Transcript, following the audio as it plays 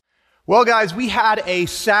Well, guys, we had a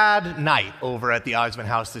sad night over at the Eisman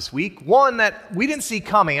house this week, one that we didn't see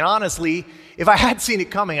coming. And honestly, if I had seen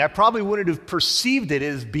it coming, I probably wouldn't have perceived it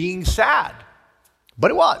as being sad.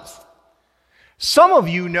 But it was. Some of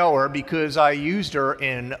you know her because I used her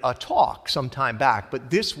in a talk some time back. But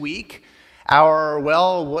this week,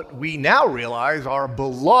 what we now realize, our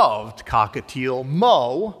beloved cockatiel,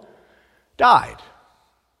 Mo, died.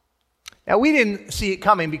 Now, we didn't see it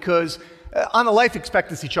coming because on the life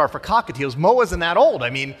expectancy chart for cockatiels, Mo wasn't that old. I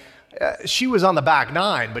mean, she was on the back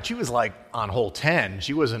 9, but she was like on hole 10.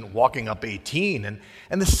 She wasn't walking up 18.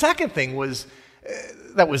 And the second thing was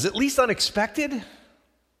that was at least unexpected,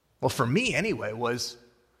 well, for me anyway, was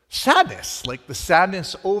sadness, like the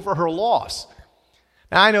sadness over her loss.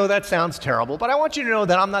 Now, I know that sounds terrible, but I want you to know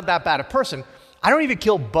that I'm not that bad a person. I don't even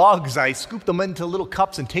kill bugs. I scoop them into little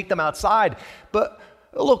cups and take them outside. But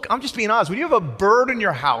look, I'm just being honest. When you have a bird in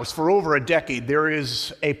your house for over a decade, there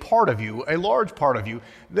is a part of you, a large part of you,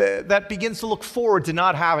 that begins to look forward to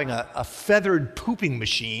not having a feathered pooping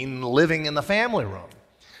machine living in the family room.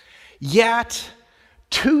 Yet,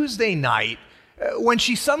 Tuesday night, when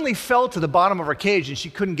she suddenly fell to the bottom of her cage and she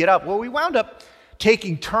couldn't get up, well, we wound up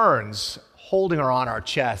taking turns holding her on our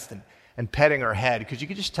chest and petting her head because you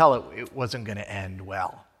could just tell it wasn't going to end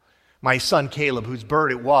well. My son Caleb, whose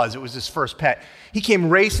bird it was his first pet, he came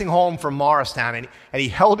racing home from Morristown and he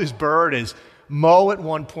held his bird as Mo at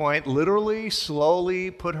one point literally slowly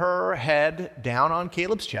put her head down on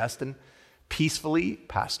Caleb's chest and peacefully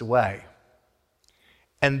passed away.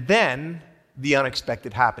 And then the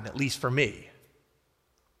unexpected happened, at least for me.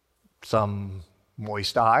 Some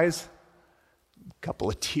moist eyes, a couple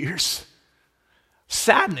of tears.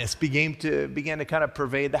 Sadness began to kind of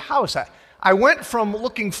pervade the house. I went from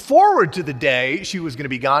looking forward to the day she was going to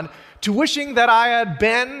be gone to wishing that I had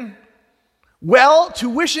been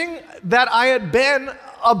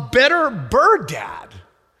a better bird dad.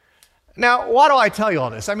 Now, why do I tell you all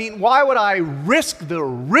this? I mean, why would I risk the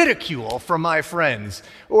ridicule from my friends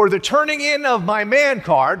or the turning in of my man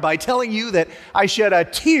card by telling you that I shed a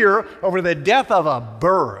tear over the death of a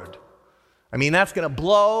bird? I mean, that's going to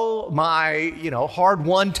blow my,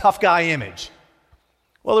 hard-won tough guy image.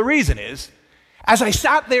 Well, the reason is, as I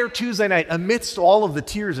sat there Tuesday night amidst all of the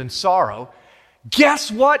tears and sorrow,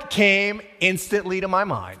 guess what came instantly to my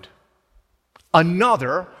mind?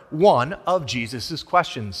 Another one of Jesus'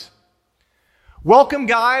 questions. Welcome,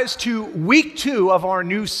 guys, to week 2 of our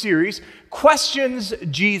new series, Questions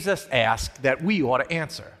Jesus Asked That We Ought to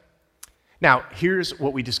Answer. Now, here's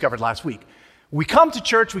what we discovered last week. We come to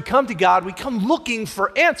church, we come to God, we come looking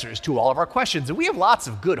for answers to all of our questions. And we have lots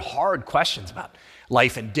of good, hard questions about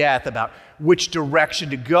life and death, about which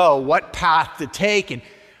direction to go, what path to take. And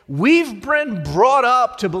we've been brought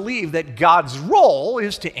up to believe that God's role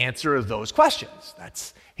is to answer those questions.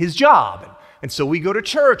 That's his job. And so we go to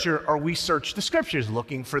church or we search the scriptures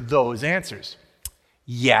looking for those answers.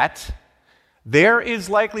 Yet, there is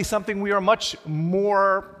likely something we are much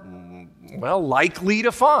more, likely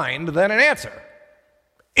to find than an answer.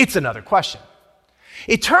 It's another question.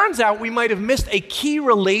 It turns out we might have missed a key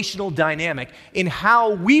relational dynamic in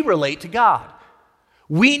how we relate to God.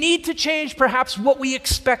 We need to change perhaps what we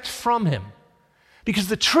expect from him. Because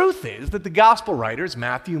the truth is that the gospel writers,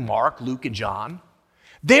 Matthew, Mark, Luke, and John,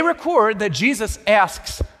 they record that Jesus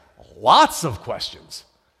asks lots of questions,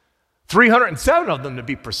 307 of them to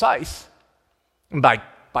be precise. And by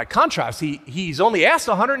contrast, he's only asked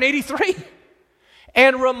 183.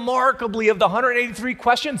 And remarkably, of the 183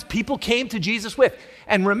 questions people came to Jesus with.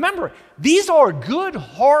 And remember, these are good,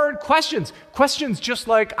 hard questions just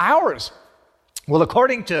like ours. Well,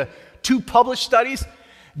 according to 2 published studies,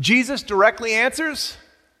 Jesus directly answers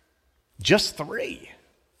just 3.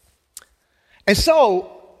 And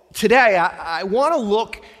so today, I want to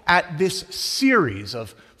look at this series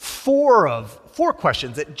of four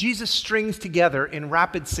questions that Jesus strings together in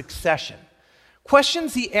rapid succession.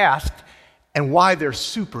 Questions he asked and why they're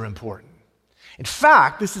super important. In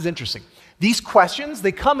fact, this is interesting. These questions,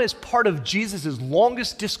 they come as part of Jesus'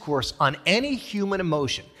 longest discourse on any human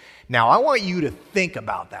emotion. Now, I want you to think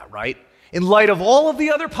about that, right? In light of all of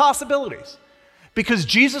the other possibilities. Because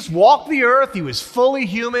Jesus walked the earth, he was fully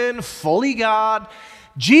human, fully God.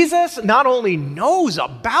 Jesus not only knows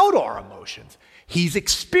about our emotions, he's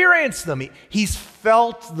experienced them, he's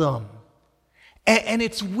felt them. And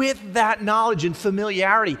it's with that knowledge and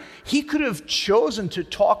familiarity, he could have chosen to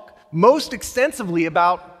talk most extensively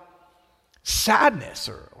about sadness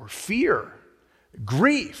or fear,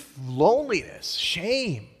 grief, loneliness,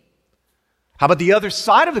 shame. How about the other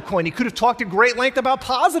side of the coin? He could have talked at great length about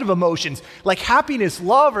positive emotions like happiness,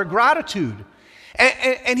 love, or gratitude.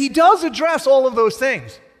 And he does address all of those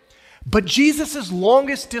things. But Jesus'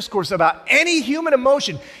 longest discourse about any human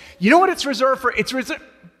emotion, you know what it's reserved for?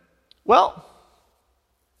 Well,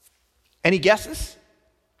 any guesses?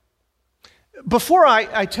 Before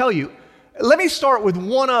I tell you, let me start with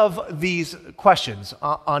one of these questions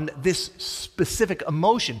on this specific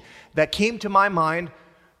emotion that came to my mind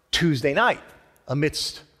Tuesday night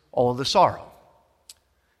amidst all of the sorrow.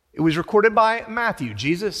 It was recorded by Matthew.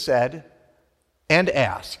 Jesus said and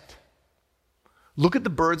asked, "Look at the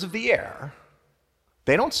birds of the air.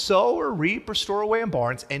 They don't sow or reap or store away in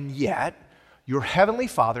barns, and yet your heavenly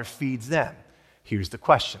Father feeds them." Here's the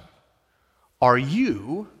question. Are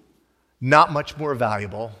you not much more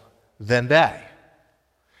valuable than they?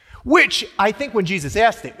 Which I think when Jesus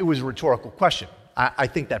asked it, it was a rhetorical question. I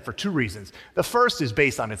think that for two reasons. The first is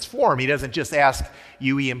based on its form. He doesn't just ask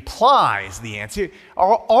you, he implies the answer.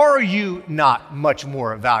 Are you not much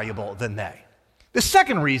more valuable than they? The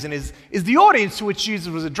second reason is the audience to which Jesus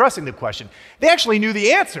was addressing the question. They actually knew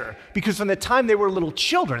the answer because from the time they were little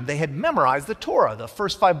children, they had memorized the Torah, the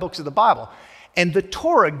first 5 books of the Bible. And the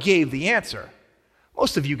Torah gave the answer.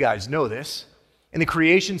 Most of you guys know this. In the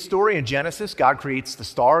creation story in Genesis, God creates the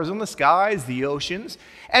stars in the skies, the oceans,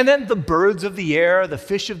 and then the birds of the air, the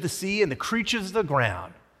fish of the sea, and the creatures of the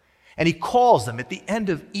ground. And he calls them at the end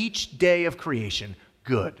of each day of creation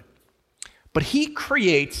good. But he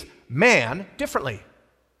creates man differently.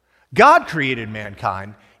 God created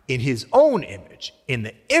mankind in his own image. In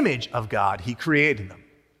the image of God, he created them.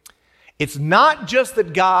 It's not just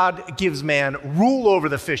that God gives man rule over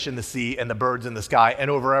the fish in the sea and the birds in the sky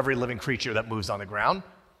and over every living creature that moves on the ground.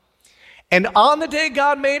 And on the day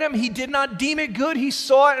God made him, he did not deem it good. He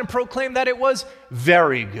saw it and proclaimed that it was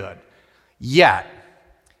very good. Yet,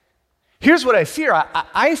 here's what I fear.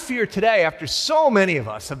 I fear today, after so many of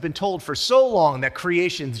us have been told for so long that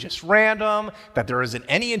creation's just random, that there isn't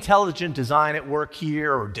any intelligent design at work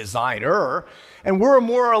here or designer, and we're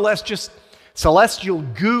more or less just celestial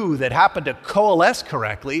goo that happened to coalesce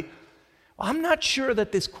correctly. Well, I'm not sure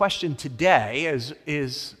that this question today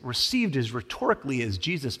is received as rhetorically as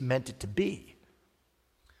Jesus meant it to be.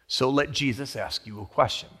 So let Jesus ask you a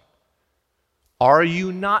question. Are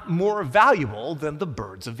you not more valuable than the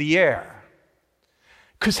birds of the air?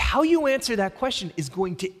 Because how you answer that question is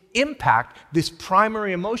going to impact this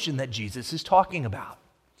primary emotion that Jesus is talking about.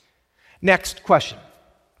 Next question.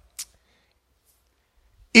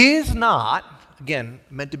 Is not, again,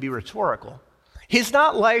 meant to be rhetorical, is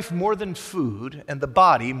not life more than food and the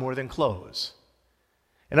body more than clothes?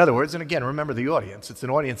 In other words, and again, remember the audience. It's an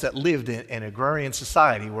audience that lived in an agrarian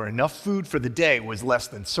society where enough food for the day was less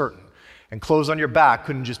than certain, and clothes on your back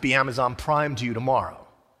couldn't just be Amazon Prime to you tomorrow.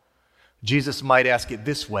 Jesus might ask it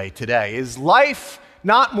this way today. Is life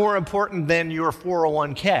not more important than your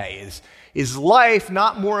 401k? Is life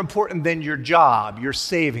not more important than your job, your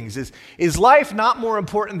savings? Is life not more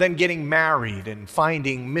important than getting married and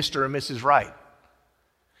finding Mr. and Mrs. Right?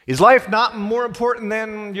 Is life not more important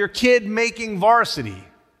than your kid making varsity?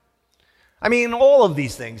 I mean, all of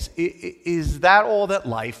these things. Is that all that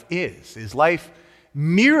life is? Is life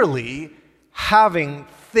merely having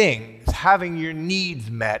things, having your needs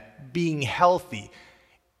met, being healthy?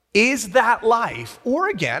 Is that life? Or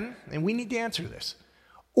again, and we need to answer this,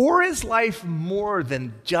 or is life more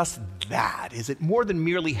than just that? Is it more than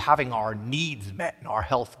merely having our needs met and our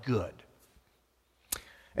health good?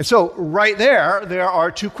 And so right there are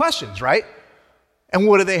two questions, right? And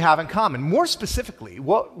what do they have in common? More specifically,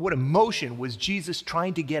 what emotion was Jesus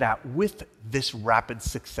trying to get at with this rapid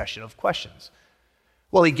succession of questions?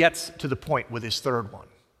 Well, he gets to the point with his third one.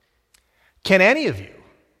 Can any of you,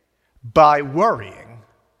 by worrying,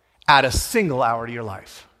 add a single hour to your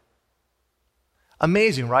life?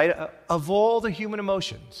 Amazing, right? Of all the human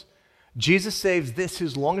emotions, Jesus saves this,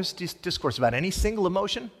 his longest discourse about any single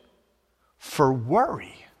emotion, for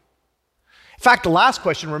worry. In fact, the last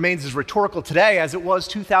question remains as rhetorical today as it was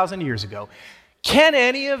 2,000 years ago. Can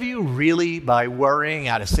any of you really, by worrying,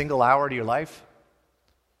 add a single hour to your life?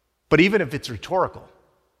 But even if it's rhetorical,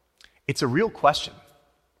 it's a real question.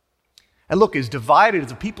 And look, as divided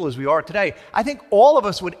as a people as we are today, I think all of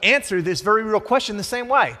us would answer this very real question the same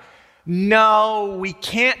way. No, we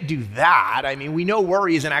can't do that. I mean, we know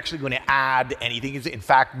worry isn't actually going to add anything. In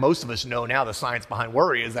fact, most of us know now the science behind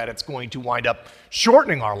worry is that it's going to wind up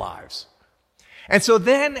shortening our lives. And so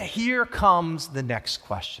then here comes the next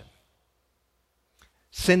question.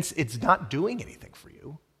 Since it's not doing anything for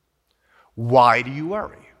you, why do you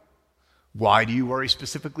worry? Why do you worry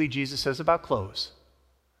specifically, Jesus says, about clothes?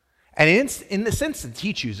 And in this instance,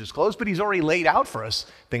 he chooses clothes, but he's already laid out for us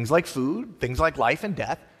things like food, things like life and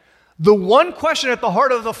death. The one question at the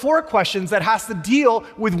heart of the four questions that has to deal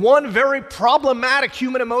with one very problematic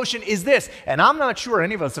human emotion is this, and I'm not sure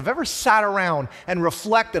any of us have ever sat around and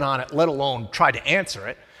reflected on it, let alone tried to answer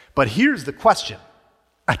it, but here's the question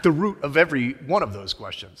at the root of every one of those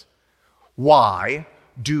questions. Why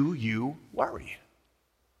do you worry?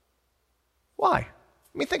 Why?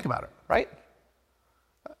 I mean, think about it, right?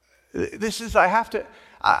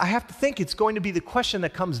 I have to think it's going to be the question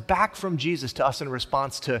that comes back from Jesus to us in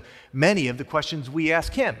response to many of the questions we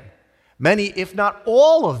ask him. Many, if not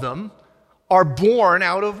all of them, are born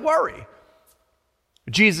out of worry.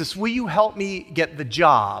 Jesus, will you help me get the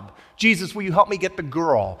job? Jesus, will you help me get the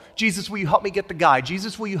girl? Jesus, will you help me get the guy?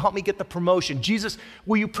 Jesus, will you help me get the promotion? Jesus,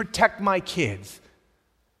 will you protect my kids?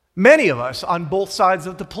 Many of us on both sides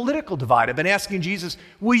of the political divide have been asking Jesus,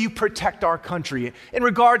 will you protect our country? In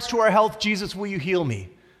regards to our health, Jesus, will you heal me?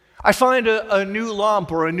 I find a new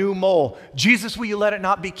lump or a new mole. Jesus, will you let it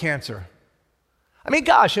not be cancer? I mean,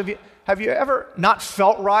 gosh, have you ever not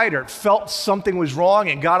felt right or felt something was wrong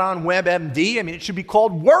and got on WebMD? I mean, it should be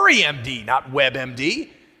called WorryMD, not WebMD.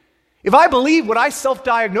 If I believed what I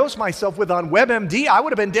self-diagnosed myself with on WebMD, I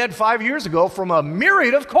would have been dead 5 years ago from a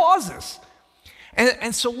myriad of causes.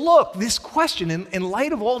 And so look, this question, in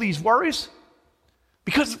light of all these worries,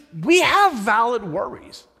 because we have valid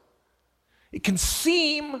worries, it can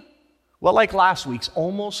seem, well, like last week's,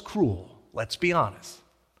 almost cruel. Let's be honest.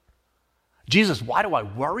 Jesus, why do I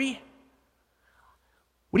worry?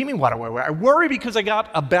 What do you mean, why do I worry? I worry because I got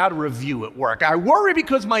a bad review at work. I worry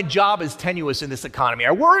because my job is tenuous in this economy.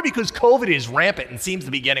 I worry because COVID is rampant and seems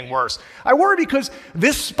to be getting worse. I worry because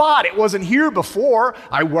this spot, it wasn't here before.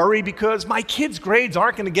 I worry because my kids' grades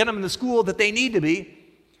aren't going to get them in the school that they need to be.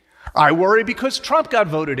 I worry because Trump got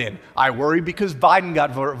voted in. I worry because Biden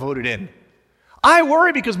got voted in. I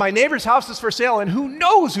worry because my neighbor's house is for sale and who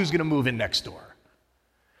knows who's going to move in next door.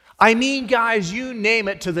 I mean, guys, you name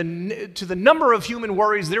it, to the number of human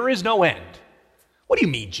worries, there is no end. What do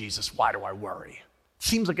you mean, Jesus? Why do I worry? It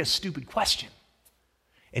seems like a stupid question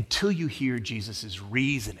until you hear Jesus'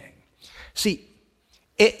 reasoning. See,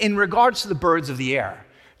 in regards to the birds of the air,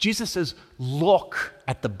 Jesus says, look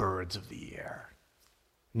at the birds of the air.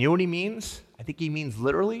 You know what he means? I think he means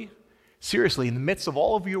literally, seriously, in the midst of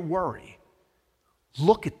all of your worry,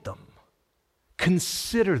 look at them,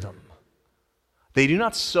 consider them. They do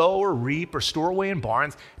not sow or reap or store away in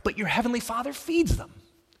barns, but your heavenly Father feeds them.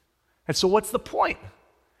 And so what's the point?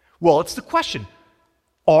 Well, it's the question,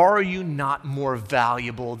 are you not more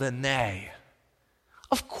valuable than they?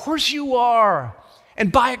 Of course you are.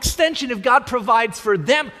 And by extension, if God provides for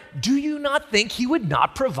them, do you not think he would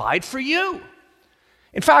not provide for you?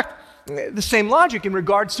 In fact, the same logic in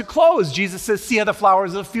regards to clothes. Jesus says, see how the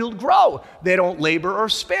flowers of the field grow. They don't labor or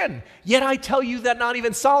spin. Yet I tell you that not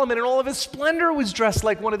even Solomon in all of his splendor was dressed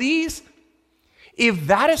like one of these. If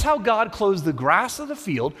that is how God clothes the grass of the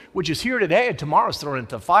field, which is here today and tomorrow is thrown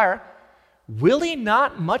into the fire, will he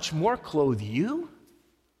not much more clothe you?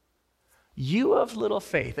 You of little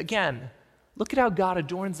faith. Again, look at how God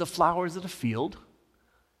adorns the flowers of the field.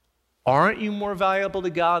 Aren't you more valuable to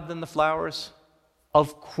God than the flowers?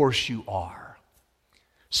 Of course you are.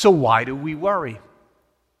 So why do we worry?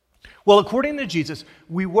 Well, according to Jesus,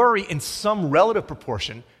 we worry in some relative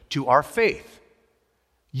proportion to our faith.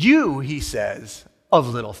 You, he says, of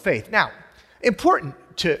little faith. Now, important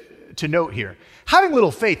to note here, having little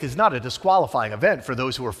faith is not a disqualifying event for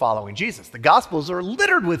those who are following Jesus. The Gospels are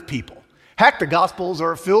littered with people. Heck, the Gospels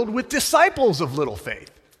are filled with disciples of little faith.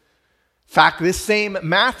 In fact, this same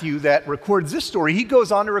Matthew that records this story, he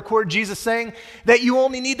goes on to record Jesus saying that you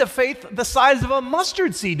only need the faith the size of a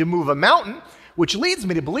mustard seed to move a mountain, which leads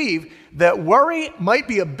me to believe that worry might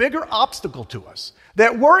be a bigger obstacle to us,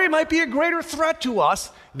 that worry might be a greater threat to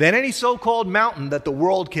us than any so-called mountain that the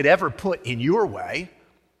world could ever put in your way.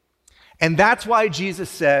 And that's why Jesus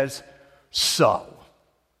says, So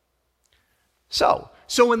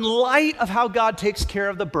in light of how God takes care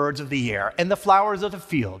of the birds of the air and the flowers of the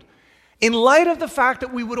field, in light of the fact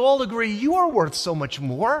that we would all agree you are worth so much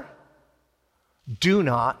more, do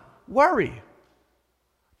not worry.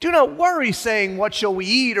 Do not worry saying, what shall we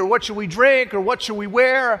eat, or what shall we drink, or what shall we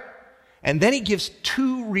wear? And then he gives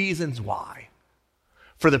two reasons why.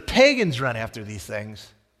 For the pagans run after these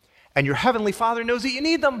things, and your heavenly Father knows that you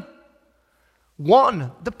need them.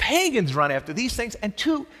 One, the pagans run after these things, and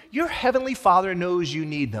two, your heavenly Father knows you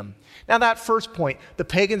need them. Now that first point, the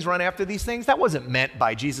pagans run after these things, that wasn't meant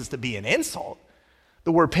by Jesus to be an insult.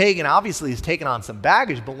 The word pagan obviously has taken on some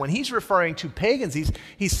baggage, but when he's referring to pagans,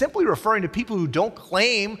 he's simply referring to people who don't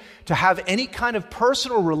claim to have any kind of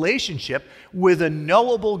personal relationship with a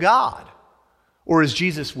knowable God, or as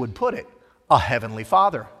Jesus would put it, a heavenly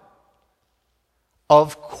Father.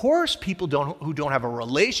 Of course, people who don't have a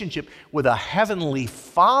relationship with a heavenly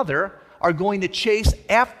Father are going to chase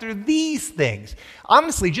after these things.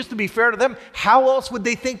 Honestly, just to be fair to them, how else would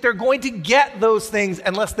they think they're going to get those things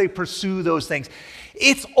unless they pursue those things?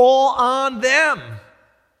 It's all on them.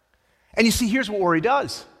 And you see, here's what worry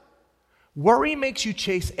does. Worry makes you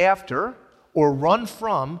chase after or run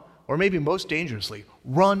from, or maybe most dangerously,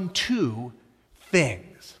 run to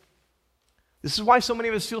things. This is why so many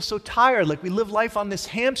of us feel so tired, like we live life on this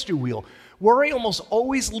hamster wheel. Worry almost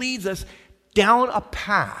always leads us down a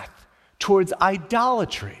path towards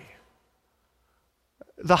idolatry.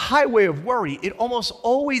 The highway of worry, it almost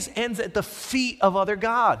always ends at the feet of other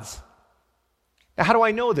gods. Now, how do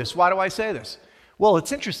I know this? Why do I say this? Well,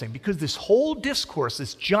 it's interesting because this whole discourse,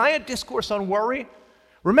 this giant discourse on worry,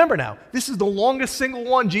 remember now, this is the longest single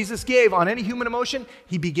one Jesus gave on any human emotion.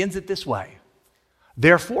 He begins it this way.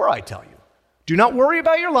 Therefore, I tell you, do not worry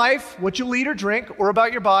about your life, what you'll eat or drink, or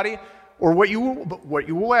about your body, or what you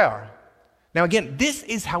will wear. Now again, this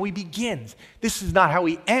is how he begins. This is not how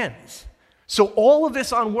he ends. So all of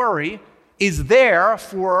this on worry is there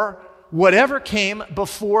for whatever came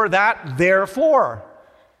before that, therefore.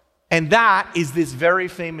 And that is this very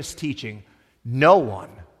famous teaching. No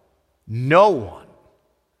one,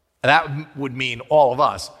 and that would mean all of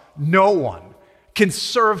us, no one can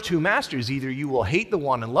serve two masters. Either you will hate the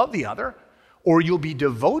one and love the other, or you'll be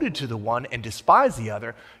devoted to the one and despise the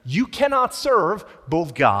other. You cannot serve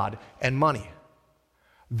both God and money.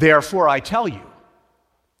 Therefore, I tell you,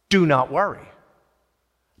 do not worry.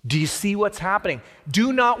 Do you see what's happening?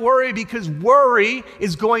 Do not worry, because worry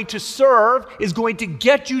is going to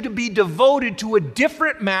get you to be devoted to a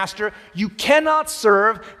different master. You cannot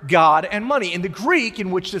serve God and money. In the Greek in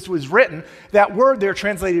which this was written, that word there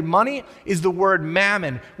translated money is the word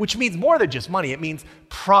mammon, which means more than just money. It means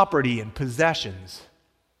property and possessions.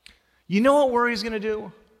 You know what worry is going to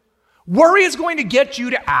do? Worry is going to get you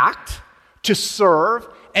to act, to serve,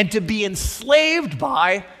 and to be enslaved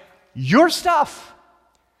by your stuff.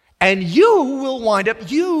 And you will wind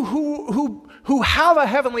up, you who have a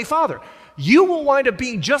heavenly Father, you will wind up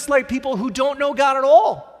being just like people who don't know God at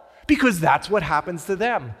all, because that's what happens to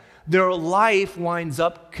them. Their life winds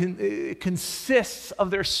up, consists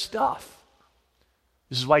of their stuff.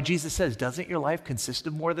 This is why Jesus says, doesn't your life consist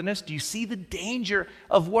of more than this? Do you see the danger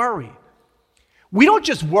of worry? We don't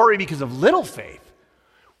just worry because of little faith.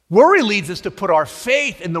 Worry leads us to put our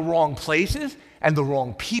faith in the wrong places and the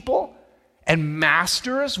wrong people and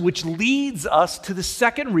masters, which leads us to the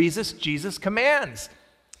second reason Jesus commands.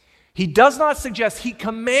 He does not suggest, he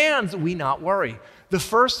commands we not worry. The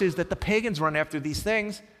first is that the pagans run after these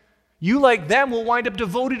things. You, like them, will wind up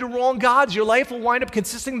devoted to wrong gods. Your life will wind up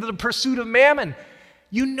consisting of the pursuit of mammon.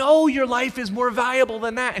 You know your life is more valuable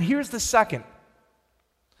than that. And here's the second.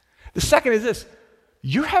 The second is this.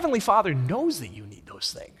 Your heavenly Father knows that you need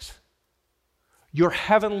those things. Your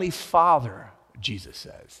heavenly Father, Jesus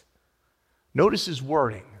says. Notice his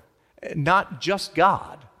wording. Not just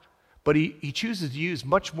God, but he chooses to use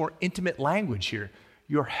much more intimate language here.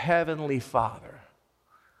 Your heavenly Father.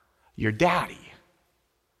 Your daddy.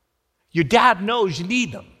 Your dad knows you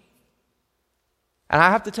need them. And I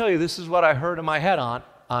have to tell you, this is what I heard in my head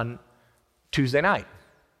on Tuesday night.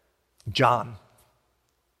 John,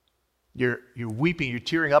 you're weeping, you're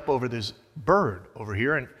tearing up over this bird over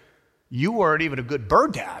here, and you weren't even a good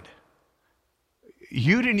bird dad.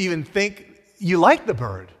 You didn't even think you liked the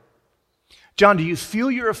bird. John, do you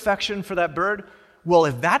feel your affection for that bird? Well,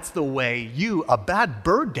 if that's the way you, a bad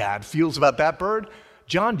bird dad, feels about that bird,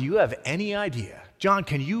 John, do you have any idea? John,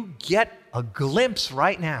 can you get a glimpse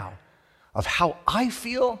right now of how I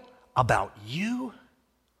feel about you?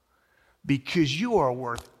 Because you are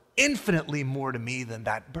worth infinitely more to me than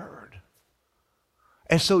that bird.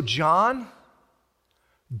 And so, John,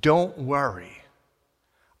 don't worry.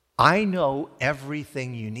 I know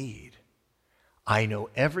everything you need. I know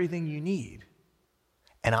everything you need,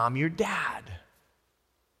 and I'm your dad.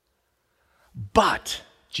 But,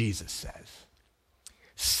 Jesus says,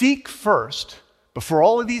 seek first, before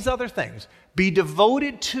all of these other things, be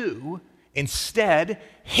devoted to, instead,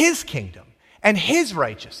 his kingdom and his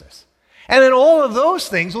righteousness. And then all of those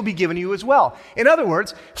things will be given you as well. In other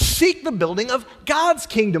words, seek the building of God's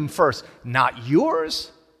kingdom first, not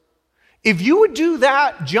yours. If you would do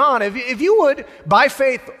that, John, if you would, by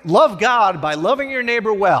faith, love God by loving your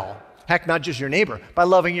neighbor well, heck, not just your neighbor, by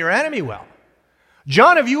loving your enemy well.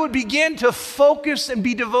 John, if you would begin to focus and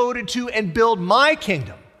be devoted to and build my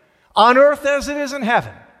kingdom on earth as it is in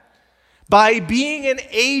heaven, by being an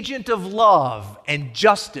agent of love and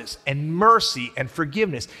justice and mercy and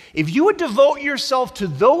forgiveness. If you would devote yourself to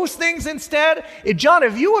those things instead, John,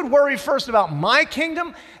 if you would worry first about my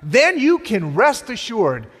kingdom, then you can rest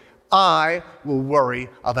assured I will worry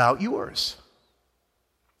about yours.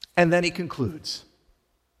 And then he concludes,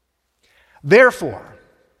 Therefore,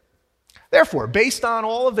 based on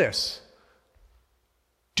all of this,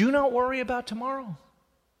 do not worry about tomorrow,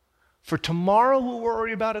 for tomorrow will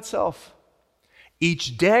worry about itself.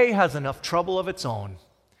 Each day has enough trouble of its own.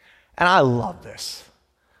 And I love this.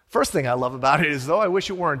 First thing I love about it is, though I wish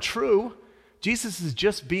it weren't true, Jesus is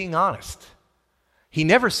just being honest. He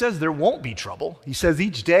never says there won't be trouble. He says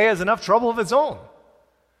each day has enough trouble of its own.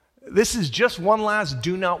 This is just one last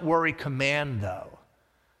do not worry command, though.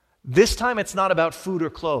 This time it's not about food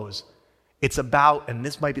or clothes. It's about, and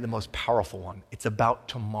this might be the most powerful one, it's about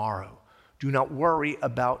tomorrow. Do not worry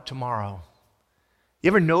about tomorrow. You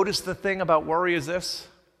ever notice the thing about worry is this?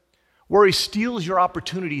 Worry steals your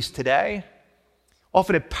opportunities today.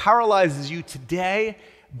 Often it paralyzes you today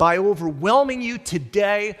by overwhelming you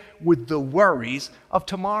today with the worries of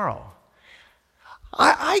tomorrow.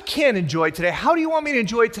 I can't enjoy today. How do you want me to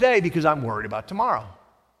enjoy today? Because I'm worried about tomorrow.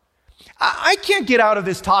 I can't get out of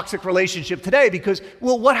this toxic relationship today because,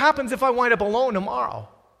 well, what happens if I wind up alone tomorrow?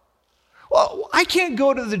 Well, I can't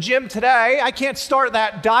go to the gym today. I can't start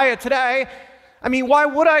that diet today. I mean, why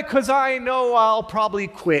would I? Because I know I'll probably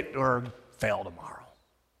quit or fail tomorrow.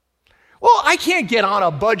 Well, I can't get on a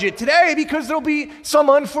budget today because there'll be some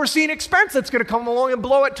unforeseen expense that's going to come along and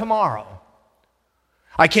blow it tomorrow.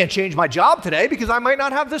 I can't change my job today because I might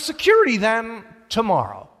not have the security then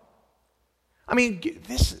tomorrow. I mean,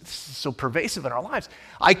 this is so pervasive in our lives.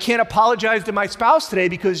 I can't apologize to my spouse today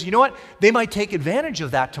because, you know what? They might take advantage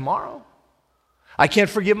of that tomorrow. I can't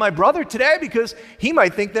forgive my brother today because he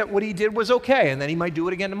might think that what he did was okay and then he might do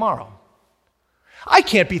it again tomorrow. I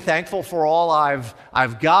can't be thankful for all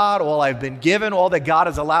I've got, all I've been given, all that God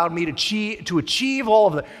has allowed me to achieve,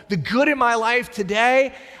 all of the good in my life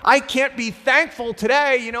today. I can't be thankful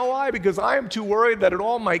today. You know why? Because I am too worried that it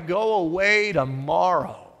all might go away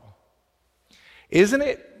tomorrow. Isn't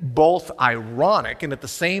it both ironic and at the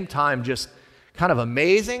same time just kind of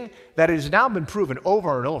amazing that it has now been proven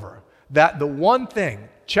over and over that the one thing,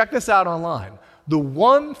 check this out online, the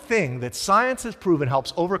one thing that science has proven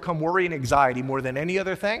helps overcome worry and anxiety more than any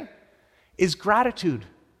other thing is gratitude.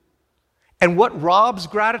 And what robs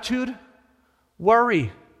gratitude?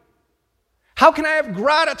 Worry. How can I have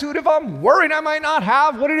gratitude if I'm worried I might not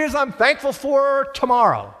have what it is I'm thankful for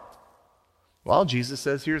tomorrow? Well, Jesus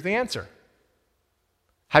says, here's the answer.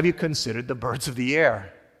 Have you considered the birds of the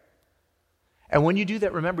air? And when you do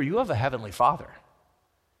that, remember, you have a heavenly Father.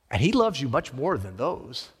 And he loves you much more than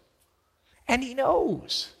those. And he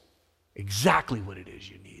knows exactly what it is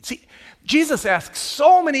you need. See, Jesus asks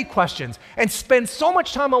so many questions and spends so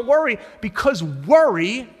much time on worry because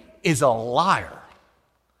worry is a liar.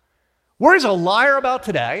 Worry is a liar about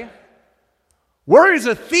today. Worry is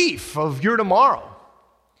a thief of your tomorrow.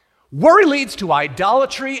 Worry leads to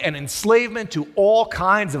idolatry and enslavement to all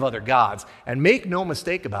kinds of other gods. And make no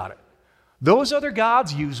mistake about it, those other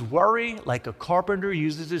gods use worry like a carpenter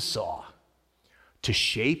uses his saw to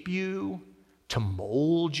shape you, to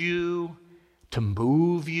mold you, to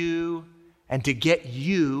move you, and to get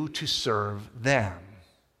you to serve them.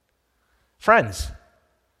 Friends,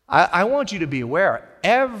 I want you to be aware,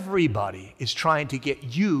 everybody is trying to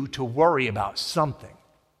get you to worry about something.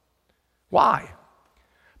 Why?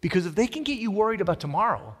 Because if they can get you worried about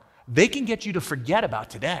tomorrow, they can get you to forget about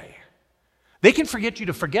today. They can get you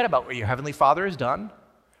to forget about what your Heavenly Father has done,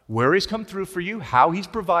 where He's come through for you, how He's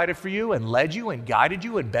provided for you and led you and guided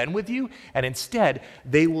you and been with you, and instead,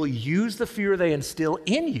 they will use the fear they instill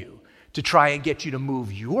in you to try and get you to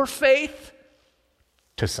move your faith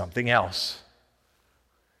to something else.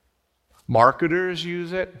 Marketers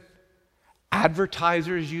use it,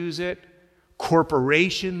 advertisers use it,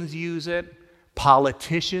 corporations use it,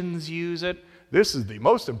 politicians use it. This is the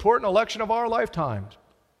most important election of our lifetimes.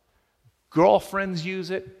 Girlfriends use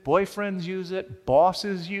it, boyfriends use it,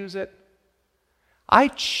 bosses use it. I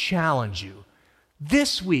challenge you,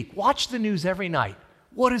 this week, watch the news every night.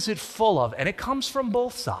 What is it full of? And it comes from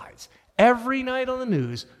both sides. Every night on the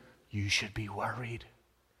news, you should be worried.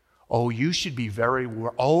 Oh, you should be very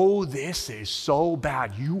worried. Oh, this is so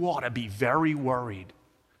bad. You ought to be very worried.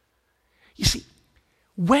 You see,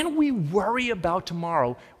 when we worry about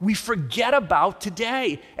tomorrow, we forget about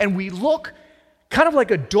today, and we look kind of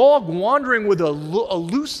like a dog wandering with a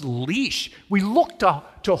loose leash. We look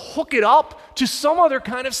to hook it up to some other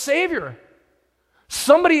kind of savior.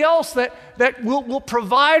 Somebody else that will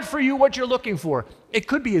provide for you what you're looking for. It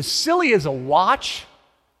could be as silly as a watch,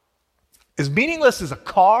 as meaningless as a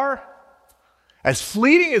car, as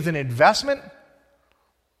fleeting as an investment,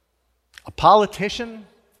 a politician,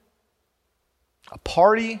 a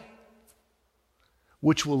party,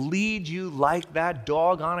 which will lead you like that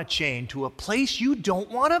dog on a chain to a place you don't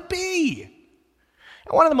want to be.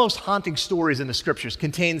 And one of the most haunting stories in the scriptures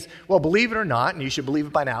contains, well, believe it or not, and you should believe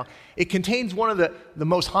it by now, it contains one of the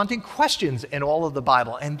most haunting questions in all of the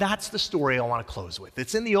Bible, and that's the story I want to close with.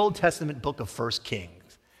 It's in the Old Testament book of 1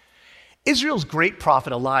 Kings. Israel's great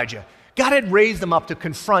prophet Elijah, God had raised him up to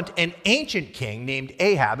confront an ancient king named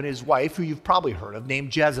Ahab and his wife, who you've probably heard of,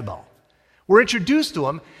 named Jezebel. We're introduced to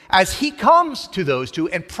him as he comes to those two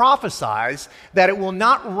and prophesies that it will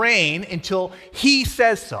not rain until he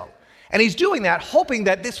says so. And he's doing that, hoping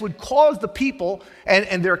that this would cause the people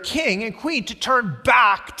and their king and queen to turn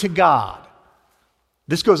back to God.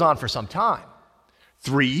 This goes on for some time,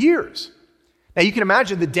 3 years. Now you can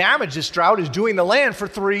imagine the damage this drought is doing the land for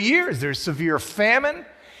 3 years. There's severe famine.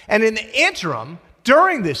 And in the interim,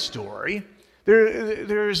 during this story,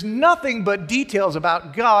 there's nothing but details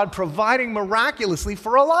about God providing miraculously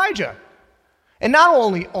for Elijah. And not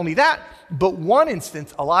only that, but one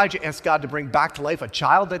instance, Elijah asked God to bring back to life a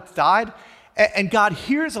child that died, and God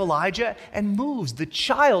hears Elijah and moves. The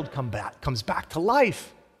child comes back to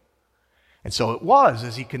life. And so it was,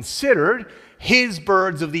 as he considered his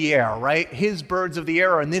birds of the air, right? His birds of the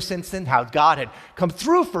air are in this instant how God had come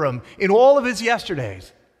through for him in all of his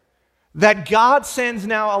yesterdays. That God sends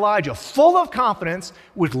now Elijah, full of confidence,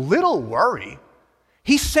 with little worry.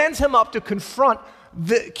 He sends him up to confront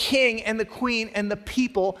the king and the queen and the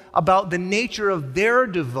people about the nature of their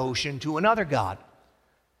devotion to another God.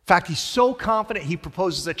 In fact, he's so confident he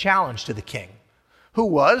proposes a challenge to the king, who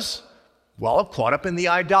was, well, caught up in the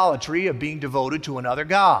idolatry of being devoted to another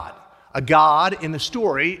God, a god in the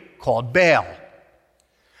story called Baal.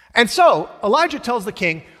 And so Elijah tells the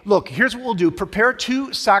king, look, here's what we'll do. Prepare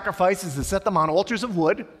 2 sacrifices and set them on altars of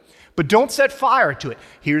wood, but don't set fire to it.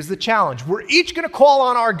 Here's the challenge. We're each going to call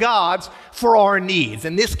on our gods for our needs.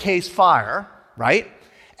 In this case, fire, right?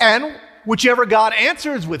 And whichever God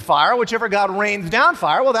answers with fire, whichever God rains down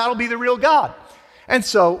fire, well, that'll be the real God. And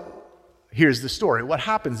so here's the story. What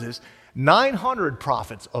happens is 900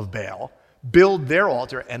 prophets of Baal build their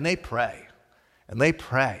altar and they pray, and they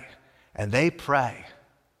pray, and they pray.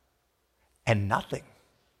 And nothing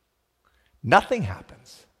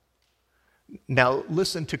happens. Now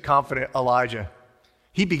listen to confident Elijah.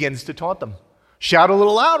 He begins to taunt them. Shout a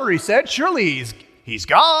little louder, he said. Surely he's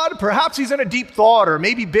God. Perhaps he's in a deep thought, or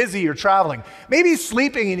maybe busy or traveling. Maybe he's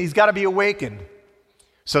sleeping and he's got to be awakened.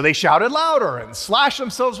 So they shouted louder and slashed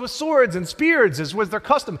themselves with swords and spears, as was their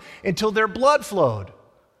custom, until their blood flowed.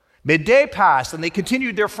 Midday passed, and they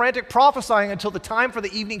continued their frantic prophesying until the time for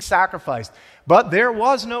the evening sacrifice. But there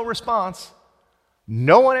was no response.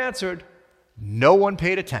 No one answered. No one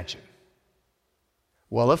paid attention.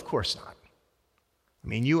 Well, of course not. I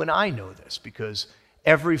mean, you and I know this because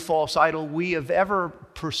every false idol we have ever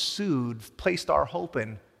pursued, placed our hope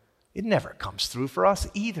in, it never comes through for us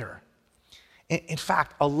either. In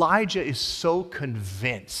fact, Elijah is so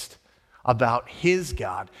convinced about his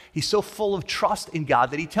God. He's so full of trust in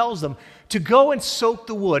God that he tells them to go and soak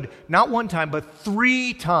the wood, not one time, but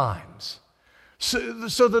 3 times.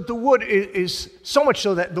 So that the wood is so much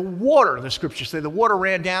so that the water, the scriptures say, the water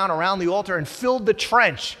ran down around the altar and filled the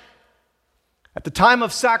trench. At the time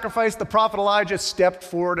of sacrifice, the prophet Elijah stepped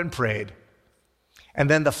forward and prayed. And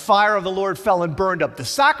then the fire of the Lord fell and burned up the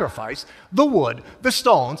sacrifice, the wood, the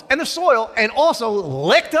stones, and the soil, and also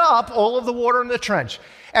licked up all of the water in the trench.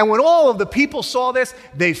 And when all of the people saw this,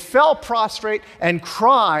 they fell prostrate and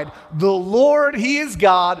cried, "The Lord, He is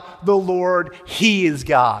God. The Lord, He is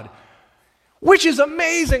God." Which is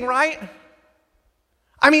amazing, right?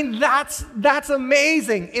 I mean, that's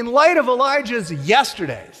amazing. In light of Elijah's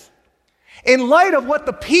yesterdays, in light of what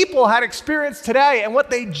the people had experienced today and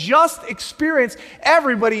what they just experienced,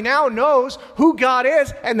 everybody now knows who God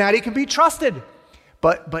is and that He can be trusted.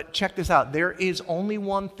 But check this out. There is only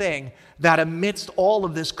one thing that amidst all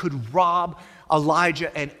of this could rob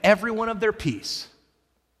Elijah and everyone of their peace.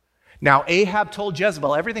 Now, Ahab told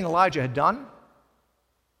Jezebel everything Elijah had done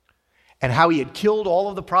and how he had killed all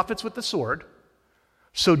of the prophets with the sword.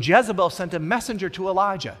 So Jezebel sent a messenger to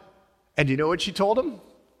Elijah. And do you know what she told him?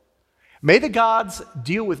 "May the gods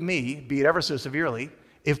deal with me, be it ever so severely,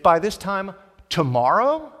 if by this time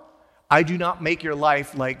tomorrow I do not make your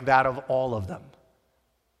life like that of all of them.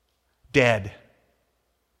 Dead."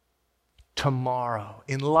 tomorrow.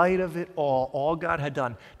 In light of it all God had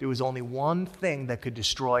done, there was only one thing that could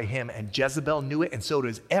destroy him, and Jezebel knew it, and so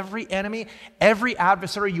does every enemy, every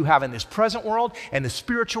adversary you have in this present world and the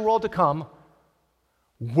spiritual world to come,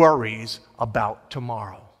 worries about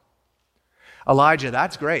tomorrow. Elijah,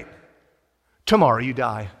 that's great. Tomorrow you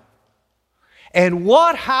die. And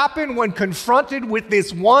what happened when confronted with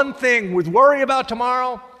this one thing, with worry about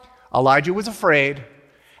tomorrow? Elijah was afraid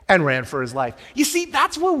and ran for his life. You see,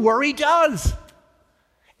 that's what worry does.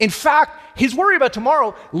 In fact, his worry about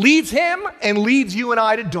tomorrow leads him and leads you and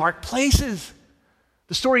I to dark places.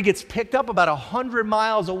 The story gets picked up about 100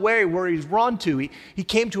 miles away where he's run to. He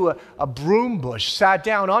came to a broom bush, sat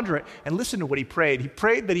down under it, and listened to what he prayed. He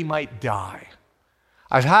prayed that he might die.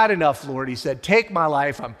 I've had enough, Lord, he said. Take my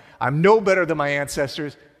life. I'm no better than my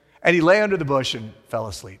ancestors. And he lay under the bush and fell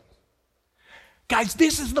asleep. Guys,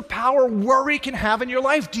 this is the power worry can have in your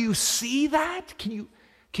life. Do you see that? Can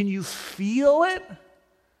you feel it?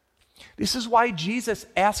 This is why Jesus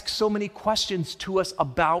asks so many questions to us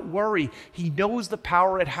about worry. He knows the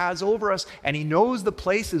power it has over us, and he knows the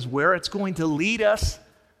places where it's going to lead us.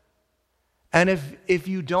 And if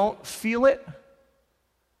you don't feel it,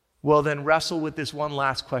 well, then wrestle with this one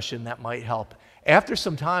last question that might help. After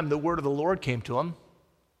some time, the word of the Lord came to him.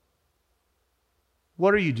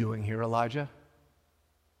 What are you doing here, Elijah?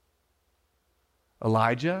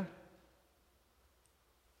 Elijah?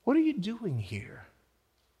 What are you doing here?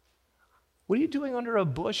 What are you doing under a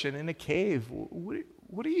bush and in a cave?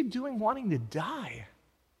 What are you doing wanting to die?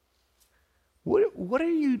 What are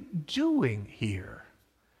you doing here?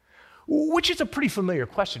 Which is a pretty familiar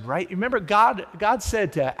question, right? Remember, God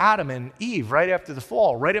said to Adam and Eve right after the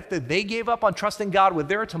fall, right after they gave up on trusting God with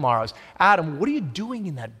their tomorrows, Adam, what are you doing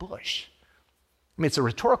in that bush? I mean, it's a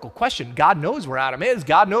rhetorical question. God knows where Adam is.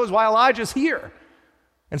 God knows why Elijah's here.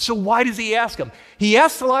 And so why does he ask him? He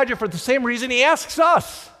asks Elijah for the same reason he asks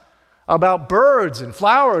us about birds and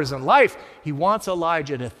flowers and life. He wants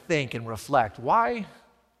Elijah to think and reflect. Why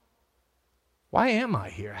am I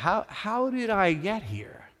here? How did I get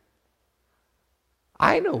here?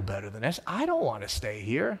 I know better than this. I don't want to stay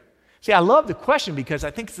here. See, I love the question because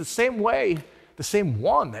I think it's the same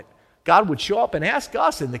one that God would show up and ask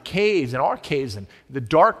us in the caves, in our caves, and the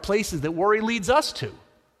dark places that worry leads us to.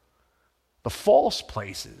 The false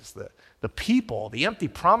places, the people, the empty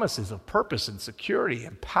promises of purpose and security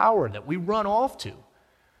and power that we run off to.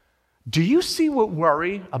 Do you see what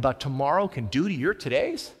worry about tomorrow can do to your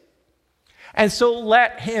todays? And so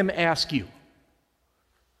let him ask you,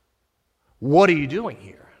 what are you doing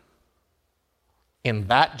here? In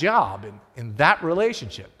that job, in that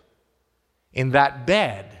relationship, in that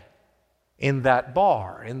bed, in that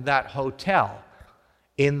bar, in that hotel,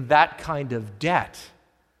 in that kind of debt,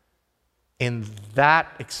 in that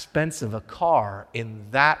expensive a car, in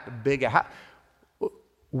that big a house.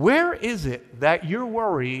 Where is it that your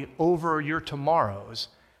worry over your tomorrows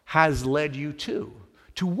has led you to?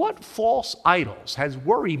 To what false idols has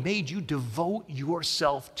worry made you devote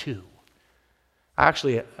yourself to?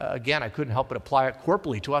 Actually, again, I couldn't help but apply it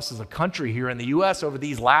corporately to us as a country here in the U.S. over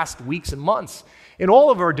these last weeks and months. In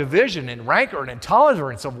all of our division and rancor and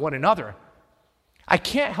intolerance of one another, I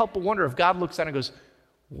can't help but wonder if God looks at it and goes,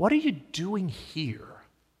 what are you doing here?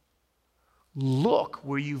 Look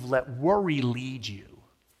where you've let worry lead you.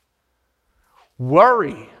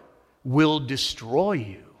 Worry will destroy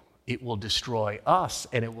you. It will destroy us,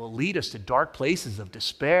 and it will lead us to dark places of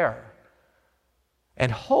despair.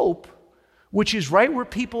 And hope, which is right where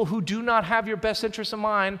people who do not have your best interests in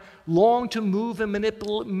mind long to move and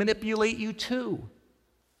manipulate you to.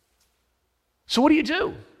 So what do you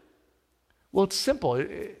do? Well, it's simple.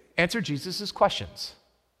 Answer Jesus' questions.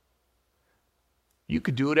 You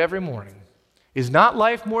could do it every morning. Is not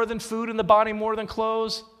life more than food and the body more than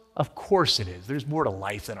clothes? Of course it is. There's more to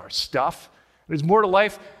life than our stuff. There's more to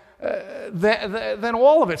life than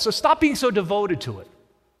all of it. So stop being so devoted to it.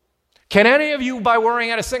 Can any of you, by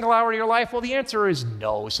worrying, add a single hour to your life? Well, the answer is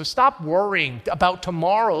no. So stop worrying about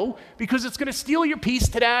tomorrow because it's going to steal your peace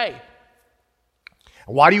today.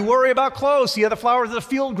 Why do you worry about clothes? See how the flowers of the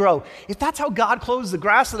field grow. If that's how God clothes the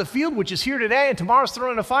grass of the field, which is here today and tomorrow's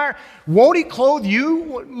thrown in a fire, won't he clothe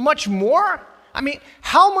you much more? I mean,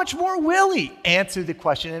 how much more will he? Answer the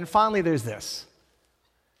question. And finally, there's this.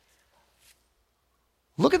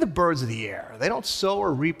 Look at the birds of the air. They don't sow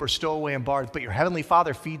or reap or stow away in barns, but your heavenly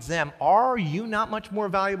Father feeds them. Are you not much more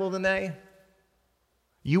valuable than they?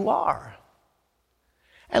 You are.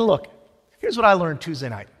 And look, here's what I learned Tuesday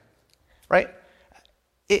night, right?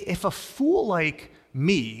 If a fool like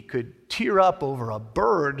me could tear up over a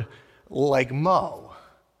bird like Mo,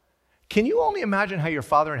 can you only imagine how your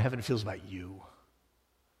Father in heaven feels about you?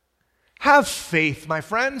 Have faith, my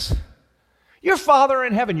friends. Your Father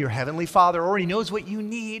in heaven, your heavenly Father, already knows what you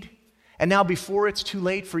need. And now before it's too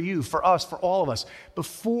late for you, for us, for all of us,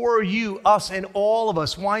 before you, us, and all of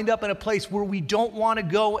us wind up in a place where we don't want to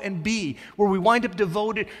go and be, where we wind up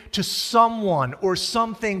devoted to someone or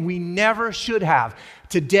something we never should have,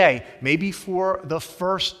 today, maybe for the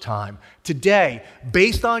first time, today,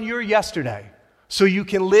 based on your yesterday, so you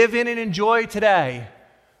can live in and enjoy today,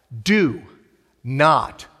 do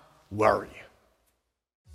not worry.